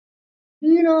Do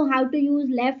you know how to use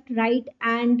left, right,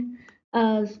 and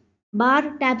uh,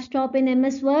 bar tab stop in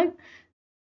MS Word?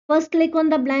 First click on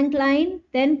the blank line,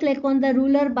 then click on the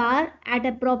ruler bar at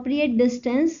appropriate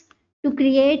distance to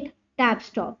create tab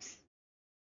stops.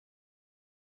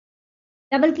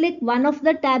 Double click one of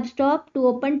the tab stop to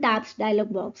open tabs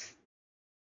dialog box.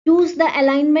 Choose the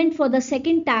alignment for the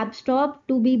second tab stop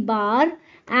to be bar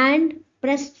and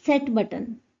press set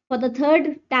button. For the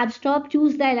third tab stop,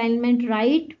 choose the alignment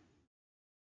right.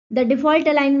 The default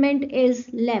alignment is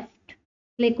left.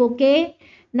 Click OK.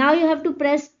 Now you have to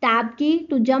press tab key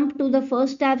to jump to the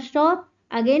first tab stop.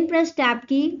 Again press tab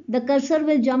key. The cursor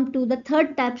will jump to the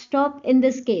third tab stop in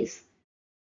this case.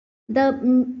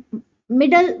 The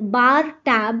middle bar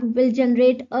tab will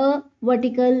generate a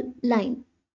vertical line.